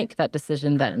even make that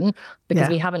decision then because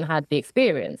we haven't had the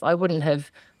experience. I wouldn't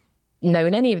have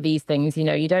known any of these things.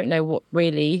 You don't know what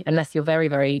really, unless you're very,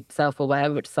 very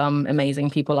self-aware, which some amazing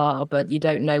people are, but you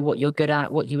don't know what you're good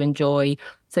at, what you enjoy.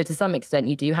 So to some extent,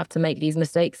 you do have to make these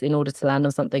mistakes in order to land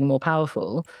on something more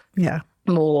powerful. Yeah.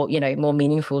 More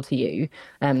meaningful to you.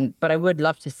 But I would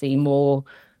love to see more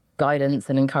guidance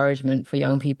and encouragement for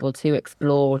young people to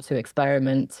explore, to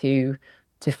experiment, to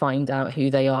find out who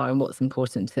they are and what's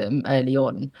important to them early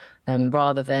on,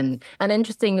 rather than, and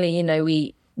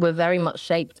interestingly, we're very much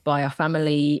shaped by our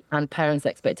family and parents'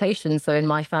 expectations. So in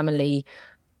my family,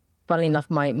 funnily enough,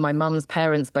 my mum's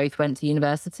parents both went to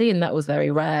university, and that was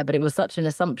very rare, but it was such an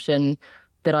assumption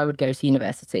that I would go to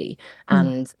university.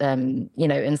 And,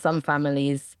 in some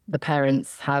families, the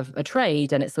parents have a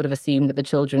trade and it's sort of assumed that the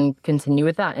children continue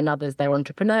with that. In others, they're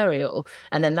entrepreneurial.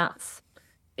 And then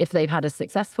if they've had a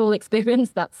successful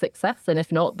experience, that's success. And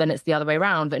if not, then it's the other way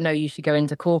around. But no, you should go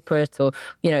into corporate, or,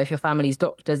 if your family's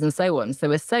doctors and so on. So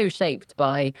we're so shaped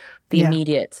by the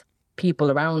immediate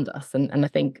people around us. And I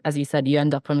think, as you said, you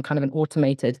end up on kind of an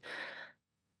automated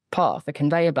path, a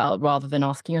conveyor belt, rather than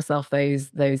asking yourself those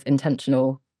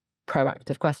intentional,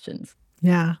 proactive questions.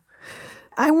 Yeah.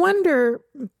 I wonder,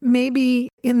 maybe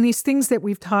in these things that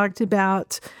we've talked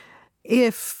about,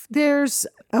 if there's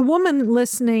a woman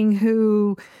listening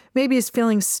who maybe is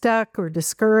feeling stuck or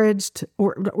discouraged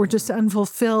or just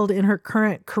unfulfilled in her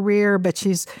current career, but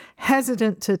she's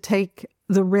hesitant to take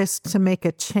the risk to make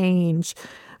a change,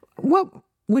 what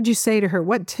would you say to her?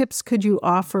 What tips could you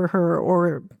offer her,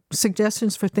 or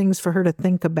suggestions for things for her to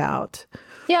think about?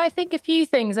 Yeah, I think a few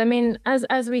things. I mean,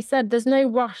 as we said, there's no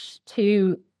rush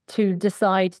to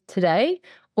decide today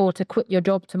or to quit your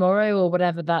job tomorrow or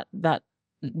whatever that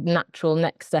natural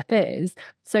next step is.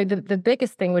 So the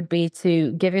biggest thing would be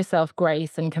to give yourself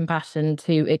grace and compassion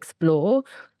to explore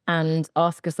and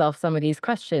ask yourself some of these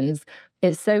questions.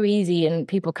 It's so easy, and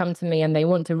people come to me and they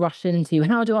want to rush into,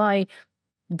 how do I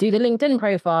do the LinkedIn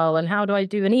profile and how do I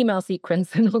do an email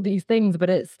sequence and all these things? But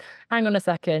it's, hang on a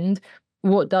second,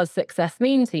 what does success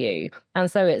mean to you? And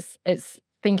so it's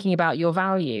thinking about your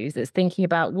values. It's thinking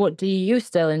about, what do you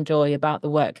still enjoy about the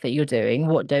work that you're doing?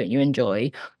 What don't you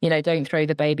enjoy? Don't throw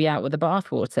the baby out with the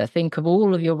bathwater. Think of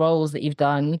all of your roles that you've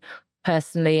done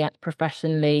personally and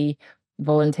professionally,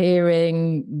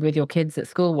 volunteering with your kids at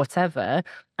school, whatever,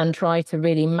 and try to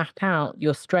really map out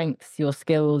your strengths, your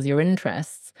skills, your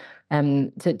interests,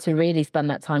 to really spend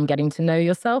that time getting to know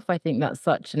yourself. I think that's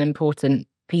such an important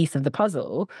piece of the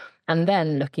puzzle. And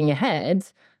then looking ahead,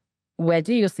 where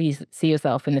do you see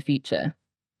yourself in the future?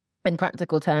 In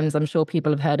practical terms, I'm sure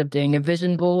people have heard of doing a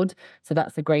vision board. So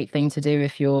that's a great thing to do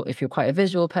if you're quite a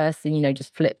visual person,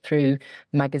 just flip through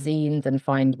magazines and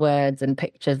find words and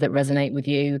pictures that resonate with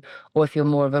you. Or if you're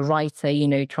more of a writer,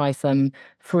 try some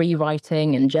free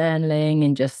writing and journaling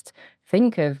and just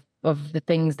think of the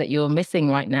things that you're missing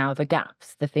right now, the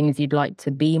gaps, the things you'd like to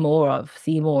be more of,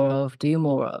 see more of, do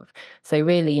more of. So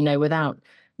really, without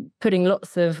putting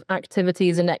lots of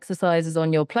activities and exercises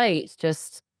on your plate,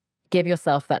 just give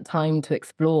yourself that time to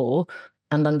explore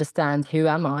and understand, who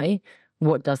am I?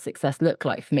 What does success look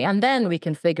like for me? And then we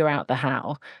can figure out the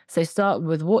how. So start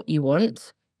with what you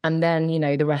want, and then,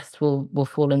 the rest will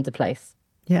fall into place.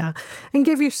 Yeah. And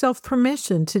give yourself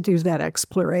permission to do that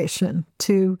exploration,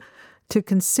 to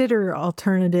consider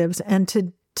alternatives, and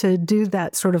to do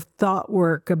that sort of thought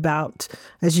work about,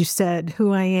 as you said,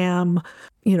 who I am,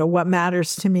 what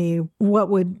matters to me, what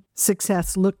would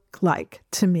success look like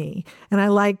to me. And I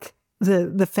like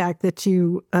the fact that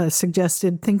you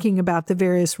suggested thinking about the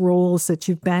various roles that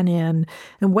you've been in,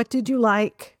 and what did you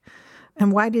like,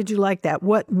 and why did you like that?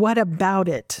 What about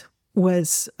it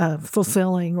was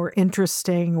fulfilling or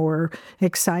interesting or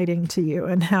exciting to you,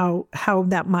 and how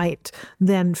that might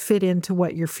then fit into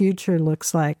what your future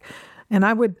looks like. And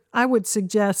I would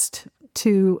suggest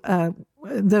to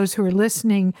those who are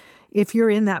listening, if you're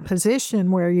in that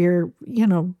position where you're,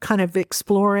 kind of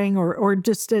exploring or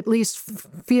just at least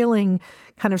feeling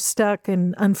kind of stuck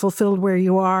and unfulfilled where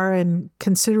you are and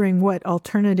considering what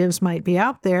alternatives might be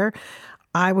out there,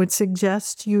 I would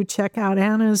suggest you check out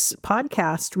Anna's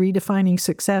podcast, Redefining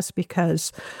Success,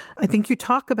 because I think you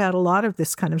talk about a lot of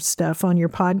this kind of stuff on your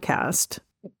podcast.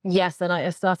 Yes, and I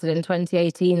started in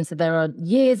 2018, so there are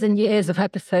years and years of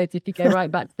episodes. If you go right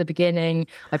back to the beginning,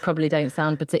 I probably don't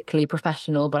sound particularly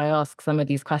professional, but I ask some of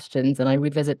these questions and I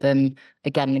revisit them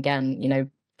again and again,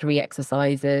 3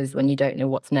 exercises when you don't know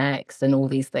what's next and all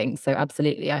these things. So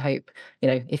absolutely, I hope,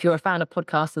 if you're a fan of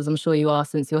podcasters, I'm sure you are,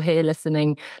 since you're here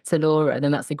listening to Laura,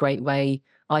 then that's a great way,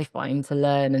 I find, to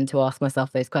learn and to ask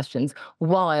myself those questions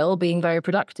while being very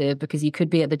productive, because you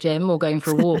could be at the gym or going for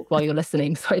a walk while you're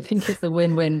listening. So I think it's a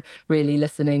win-win, really,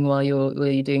 listening while you're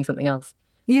doing something else.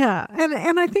 Yeah.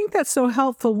 And I think that's so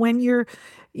helpful when you're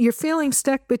feeling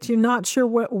stuck, but you're not sure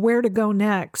where to go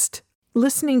next.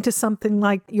 Listening to something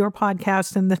like your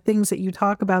podcast and the things that you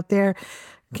talk about there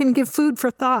can give food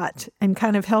for thought and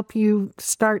kind of help you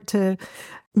start to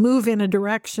move in a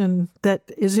direction that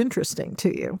is interesting to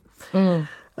you.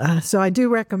 So I do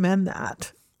recommend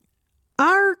that.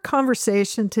 Our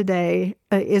conversation today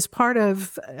is part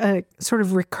of a sort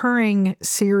of recurring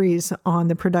series on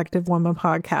the Productive Woman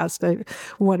podcast,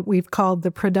 what we've called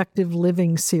the Productive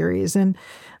Living series. And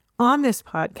on this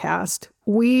podcast,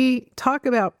 we talk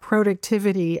about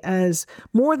productivity as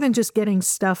more than just getting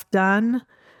stuff done,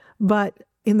 but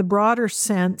in the broader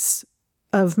sense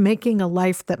of making a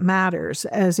life that matters,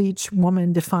 as each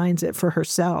woman defines it for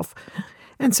herself.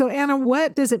 And so, Anna,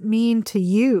 what does it mean to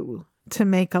you to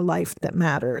make a life that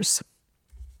matters?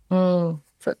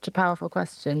 Such a powerful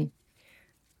question.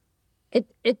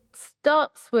 It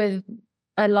starts with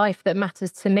a life that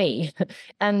matters to me.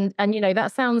 And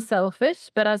that sounds selfish,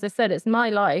 but as I said, it's my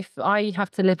life. I have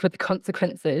to live with the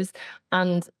consequences.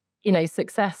 And,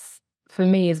 success for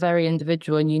me is very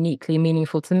individual and uniquely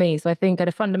meaningful to me. So I think at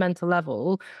a fundamental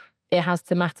level, it has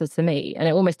to matter to me. And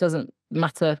it almost doesn't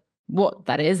matter what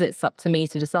that is. It's up to me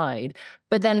to decide.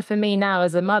 But then for me now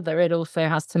as a mother, it also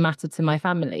has to matter to my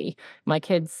family. My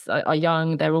kids are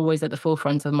young. They're always at the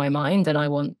forefront of my mind, and I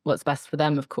want what's best for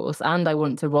them, of course. And I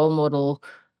want to role model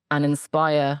and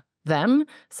inspire them.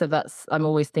 So I'm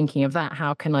always thinking of that.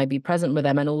 How can I be present with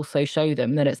them and also show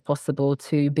them that it's possible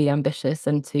to be ambitious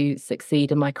and to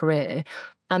succeed in my career?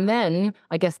 And then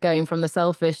I guess going from the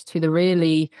selfish to the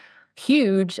really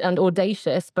huge and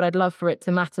audacious, but I'd love for it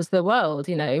to matter to the world,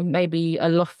 maybe a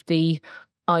lofty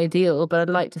ideal, but I'd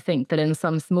like to think that in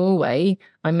some small way,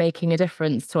 I'm making a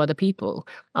difference to other people.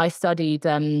 I studied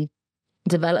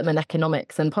development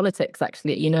economics and politics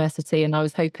actually at university, and I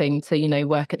was hoping to,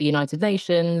 work at the United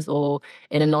Nations or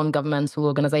in a non-governmental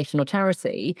organization or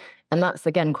charity. And that's,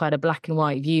 again, quite a black and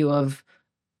white view of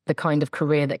the kind of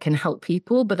career that can help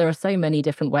people. But there are so many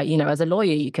different ways. As a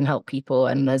lawyer, you can help people,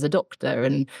 and as a doctor,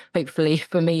 and hopefully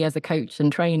for me as a coach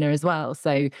and trainer as well.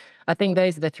 So I think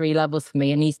those are the 3 levels for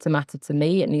me. It needs to matter to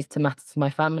me. It needs to matter to my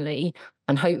family.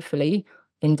 And hopefully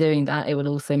in doing that, it will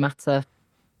also matter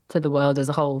to the world as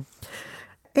a whole.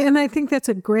 And I think that's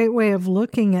a great way of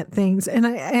looking at things. And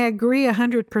I agree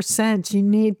 100%. You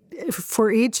need, for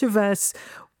each of us,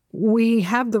 we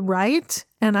have the right,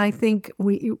 and I think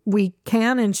we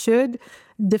can and should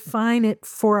define it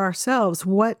for ourselves.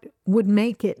 What would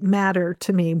make it matter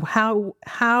to me?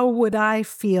 How would I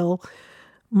feel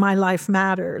my life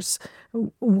matters?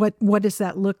 What does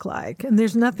that look like? And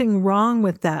there's nothing wrong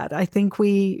with that. I think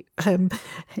we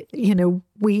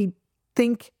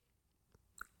think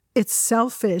it's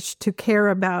selfish to care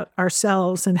about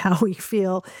ourselves and how we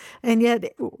feel. And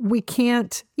yet we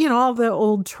can't, all the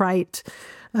old trite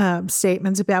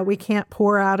statements about we can't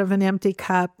pour out of an empty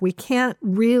cup. We can't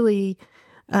really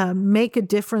make a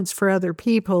difference for other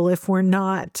people if we're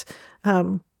not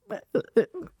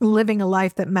living a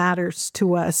life that matters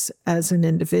to us as an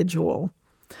individual.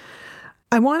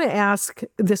 I want to ask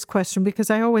this question because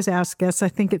I always ask guests. I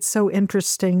think it's so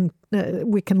interesting.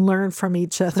 We can learn from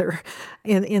each other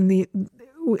in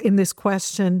this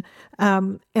question,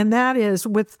 and that is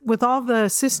with all the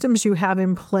systems you have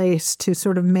in place to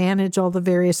sort of manage all the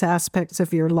various aspects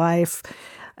of your life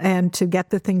and to get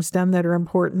the things done that are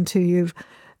important to you.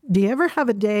 Do you ever have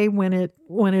a day when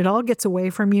it all gets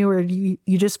away from you, or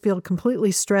you just feel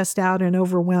completely stressed out and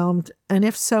overwhelmed? And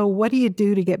if so, what do you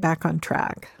do to get back on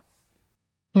track?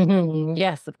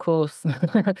 Yes, of course.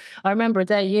 I remember a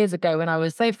day years ago when I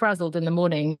was so frazzled in the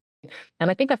morning, and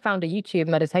I think I found a YouTube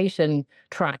meditation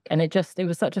track, and it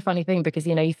was such a funny thing because,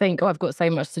 you think, oh, I've got so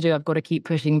much to do, I've got to keep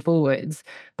pushing forwards.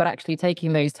 But actually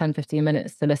taking those 10, 15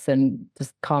 minutes to listen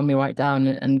just calmed me right down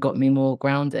and got me more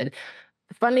grounded.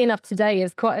 Funnily enough, today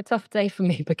is quite a tough day for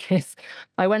me because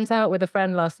I went out with a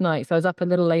friend last night, so I was up a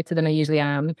little later than I usually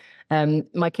am.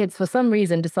 My kids, for some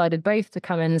reason, decided both to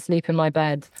come in and sleep in my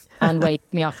bed and wake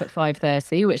me up at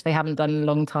 5:30, which they haven't done in a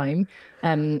long time.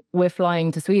 We're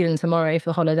flying to Sweden tomorrow for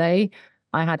the holiday.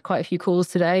 I had quite a few calls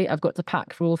today. I've got to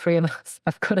pack for all three of us.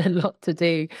 I've got a lot to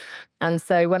do. And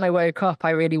so when I woke up,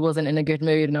 I really wasn't in a good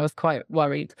mood and I was quite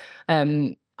worried.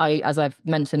 As I've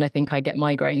mentioned, I think I get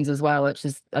migraines as well, which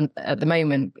is at the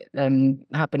moment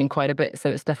happening quite a bit. So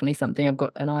it's definitely something I've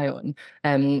got an eye on.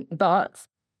 But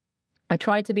I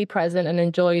try to be present and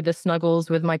enjoy the snuggles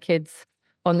with my kids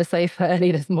on the sofa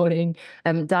early this morning.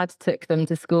 Dad took them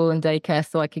to school and daycare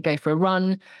so I could go for a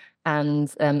run.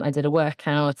 And I did a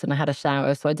workout and I had a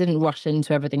shower. So I didn't rush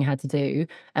into everything I had to do.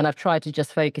 And I've tried to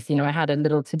just focus. I had a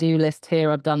little to-do list here.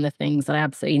 I've done the things that I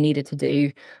absolutely needed to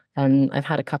do. And I've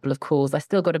had a couple of calls. I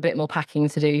still got a bit more packing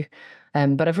to do.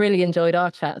 But I've really enjoyed our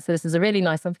chat. So this is a really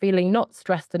nice, I'm feeling not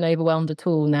stressed and overwhelmed at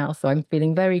all now. So I'm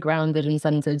feeling very grounded and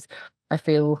centered. I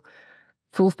feel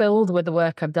fulfilled with the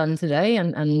work I've done today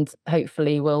and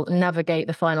hopefully will navigate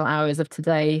the final hours of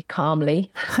today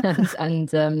calmly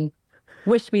and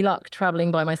wish me luck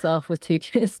traveling by myself with two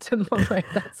kids tomorrow.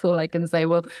 That's all I can say.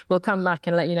 We'll come back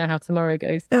and let you know how tomorrow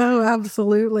goes. Oh,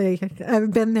 absolutely.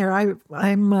 I've been there.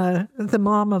 I'm the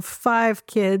mom of 5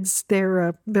 kids.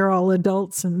 They're all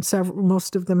adults, and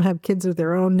most of them have kids of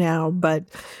their own now. But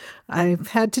I've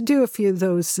had to do a few of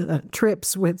those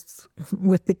trips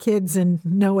with the kids and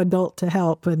no adult to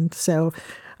help, and so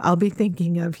I'll be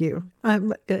thinking of you.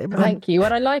 Thank you.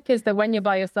 What I like is that when you're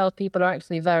by yourself, people are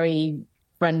actually very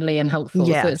friendly and helpful.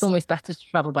 Yes. So it's almost better to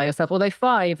travel by yourself. Although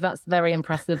 5, that's very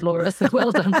impressive, Laura. So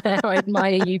well done there. I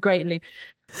admire you greatly.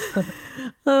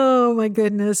 Oh, my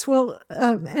goodness. Well,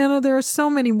 Anna, there are so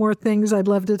many more things I'd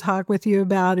love to talk with you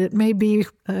about. It may be,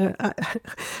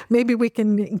 maybe we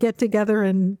can get together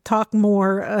and talk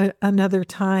more another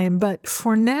time. But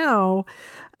for now,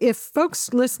 if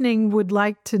folks listening would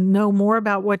like to know more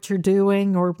about what you're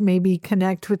doing or maybe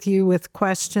connect with you with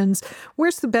questions,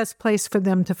 where's the best place for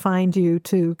them to find you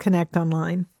to connect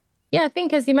online? Yeah, I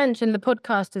think as you mentioned, the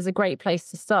podcast is a great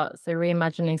place to start. So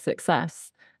Reimagining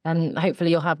Success. And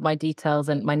hopefully you'll have my details,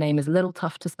 and my name is a little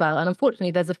tough to spell. And unfortunately,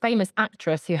 there's a famous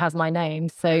actress who has my name.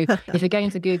 So if you're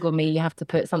going to Google me, you have to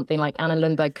put something like Anna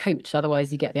Lundberg coach.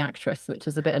 Otherwise, you get the actress, which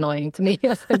is a bit annoying to me.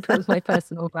 So that's my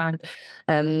personal brand.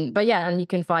 But yeah, and you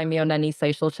can find me on any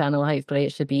social channel. Hopefully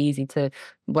it should be easy to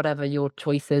whatever your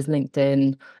choice is,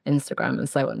 LinkedIn, Instagram, and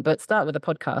so on. But start with a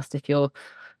podcast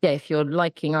if you're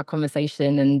liking our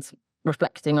conversation and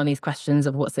reflecting on these questions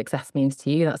of what success means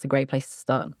to you. That's a great place to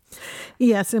start.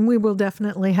 Yes, and we will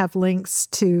definitely have links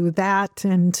to that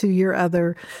and to your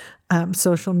other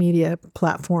social media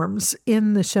platforms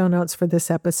in the show notes for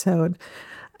this episode.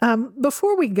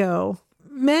 Before we go,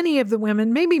 many of the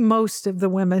women, maybe most of the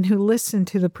women who listen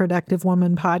to the Productive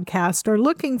Woman podcast are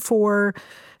looking for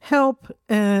help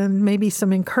and maybe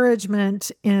some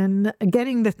encouragement in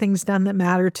getting the things done that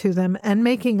matter to them and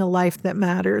making a life that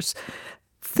matters.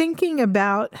 Thinking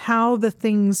about how the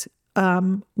things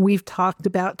we've talked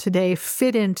about today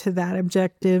fit into that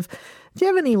objective. Do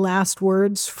you have any last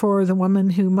words for the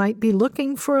woman who might be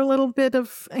looking for a little bit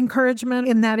of encouragement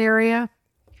in that area?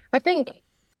 I think,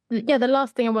 the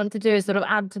last thing I want to do is sort of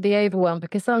add to the overwhelm,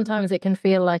 because sometimes it can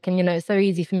feel like, and it's so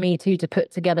easy for me to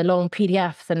put together long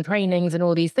PDFs and trainings and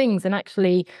all these things. And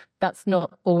actually, that's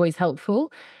not always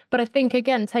helpful. But I think,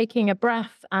 again, taking a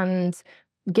breath and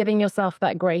giving yourself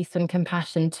that grace and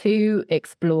compassion to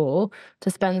explore,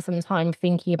 to spend some time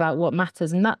thinking about what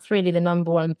matters. And that's really the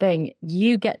number one thing.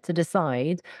 You get to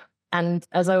decide. And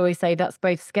as I always say, that's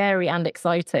both scary and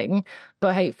exciting,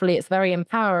 but hopefully it's very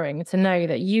empowering to know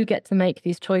that you get to make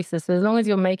these choices. So as long as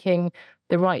you're making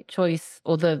the right choice,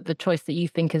 or the choice that you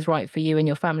think is right for you and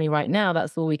your family right now,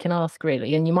 that's all we can ask,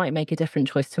 really. And you might make a different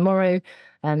choice tomorrow.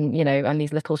 And, and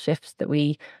these little shifts that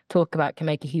we talk about can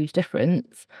make a huge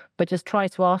difference. But just try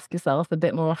to ask yourself a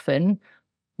bit more often,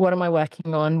 what am I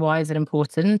working on? Why is it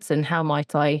important? And how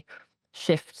might I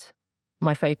shift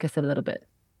my focus a little bit?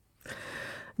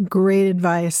 Great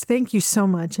advice. Thank you so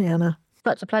much, Anna.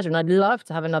 Such a pleasure. And I'd love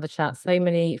to have another chat. So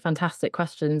many fantastic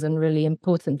questions and really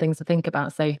important things to think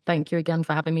about. So thank you again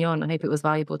for having me on. I hope it was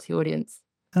valuable to your audience.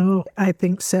 Oh, I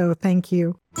think so. Thank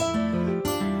you.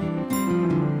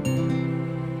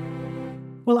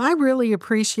 Well, I really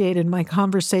appreciated my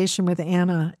conversation with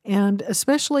Anna, and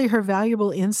especially her valuable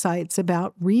insights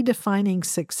about redefining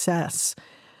success.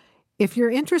 If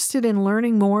you're interested in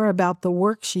learning more about the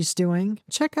work she's doing,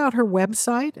 check out her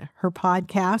website, her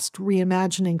podcast,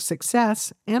 Reimagining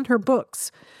Success, and her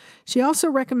books. She also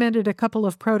recommended a couple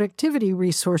of productivity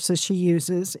resources she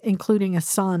uses, including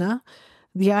Asana,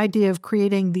 the idea of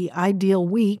creating the ideal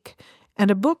week, and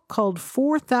a book called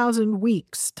 4,000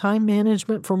 Weeks, Time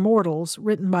Management for Mortals,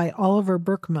 written by Oliver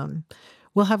Burkeman.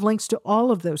 We'll have links to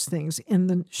all of those things in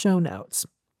the show notes.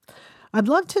 I'd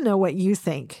love to know what you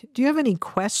think. Do you have any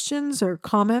questions or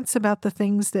comments about the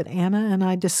things that Anna and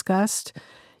I discussed?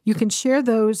 You can share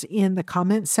those in the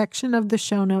comment section of the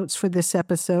show notes for this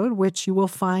episode, which you will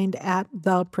find at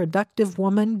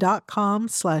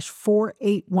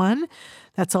theproductivewoman.com/481.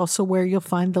 That's also where you'll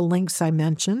find the links I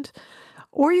mentioned.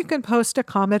 Or you can post a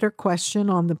comment or question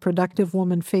on the Productive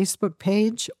Woman Facebook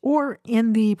page or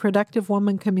in the Productive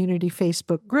Woman Community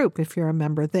Facebook group if you're a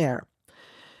member there.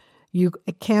 You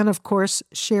can, of course,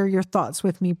 share your thoughts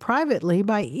with me privately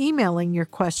by emailing your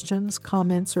questions,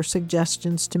 comments, or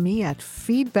suggestions to me at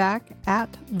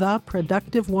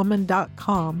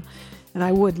feedback@theproductivewoman.com, and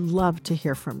I would love to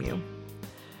hear from you.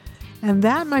 And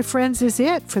that, my friends, is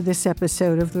it for this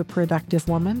episode of The Productive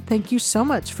Woman. Thank you so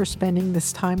much for spending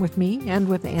this time with me and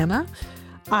with Anna.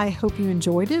 I hope you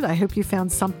enjoyed it. I hope you found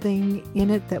something in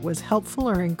it that was helpful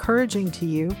or encouraging to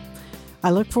you. I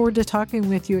look forward to talking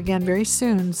with you again very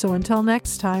soon. So until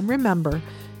next time, remember,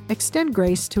 extend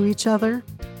grace to each other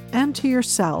and to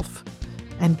yourself,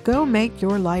 and go make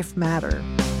your life matter.